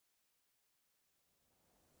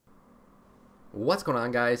What's going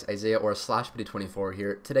on, guys? Isaiah or /Pity24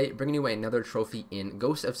 here. Today, bringing you another trophy in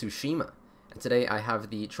Ghost of Tsushima. And today I have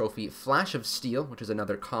the trophy Flash of Steel, which is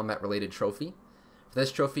another combat-related trophy. For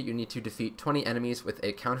this trophy, you need to defeat 20 enemies with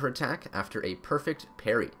a counterattack after a perfect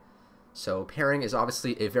parry. So parrying is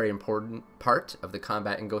obviously a very important part of the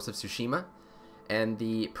combat in Ghost of Tsushima. And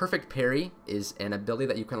the perfect parry is an ability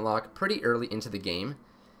that you can unlock pretty early into the game.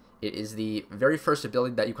 It is the very first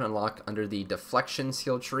ability that you can unlock under the deflection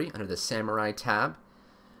skill tree, under the samurai tab.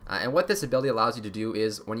 And what this ability allows you to do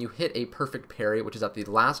is when you hit a perfect parry, which is at the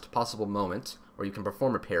last possible moment where you can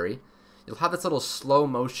perform a parry, you'll have this little slow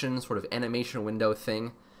motion sort of animation window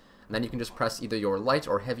thing, and then you can just press either your light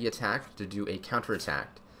or heavy attack to do a counter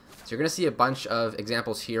attack. So you're going to see a bunch of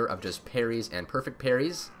examples here of just parries and perfect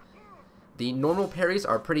parries. The normal parries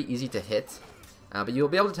are pretty easy to hit. But you'll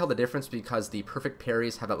be able to tell the difference because the perfect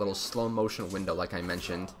parries have that little slow motion window like I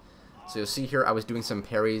mentioned. So you'll see here I was doing some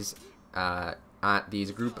parries at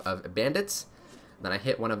these group of bandits. Then I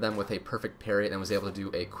hit one of them with a perfect parry and was able to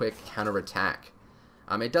do a quick counter attack.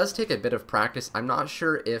 It does take a bit of practice. I'm not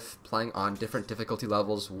sure if playing on different difficulty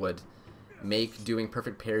levels would make doing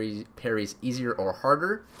perfect parries easier or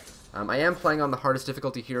harder. I am playing on the hardest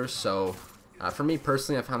difficulty here, so for me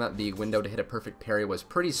personally I found that the window to hit a perfect parry was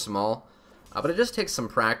pretty small. But it just takes some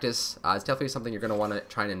practice. It's definitely something you're going to want to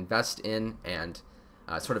try and invest in and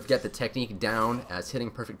sort of get the technique down as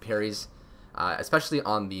hitting perfect parries, especially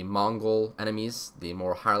on the Mongol enemies, the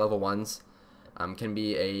more higher level ones, can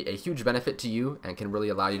be a huge benefit to you and can really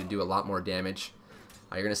allow you to do a lot more damage.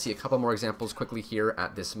 You're going to see a couple more examples quickly here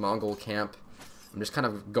at this Mongol camp. I'm just kind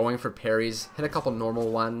of going for parries, hit a couple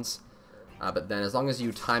normal ones, but then as long as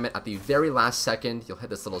you time it at the very last second, you'll hit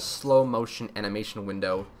this little slow motion animation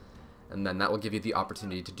window, and then that will give you the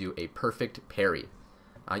opportunity to do a perfect parry.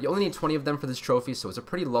 You only need 20 of them for this trophy, so it's a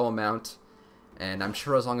pretty low amount, and I'm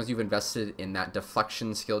sure as long as you've invested in that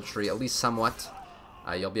deflection skill tree, at least somewhat,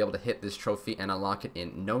 you'll be able to hit this trophy and unlock it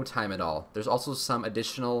in no time at all. There's also some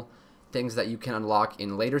additional things that you can unlock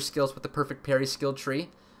in later skills with the perfect parry skill tree,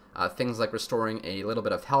 things like restoring a little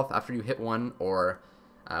bit of health after you hit one, or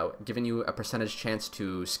giving you a percentage chance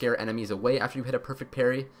to scare enemies away after you hit a perfect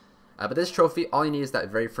parry. But this trophy, all you need is that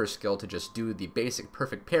very first skill to just do the basic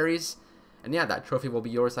perfect parries. And yeah, that trophy will be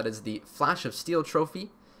yours. That is the Flash of Steel trophy.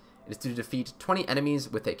 It is to defeat 20 enemies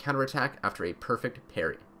with a counterattack after a perfect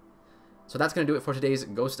parry. So that's going to do it for today's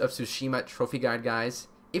Ghost of Tsushima trophy guide, guys.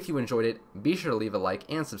 If you enjoyed it, be sure to leave a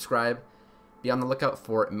like and subscribe. Be on the lookout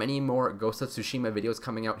for many more Ghost of Tsushima videos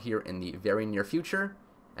coming out here in the very near future.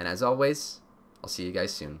 And as always, I'll see you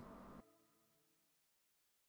guys soon.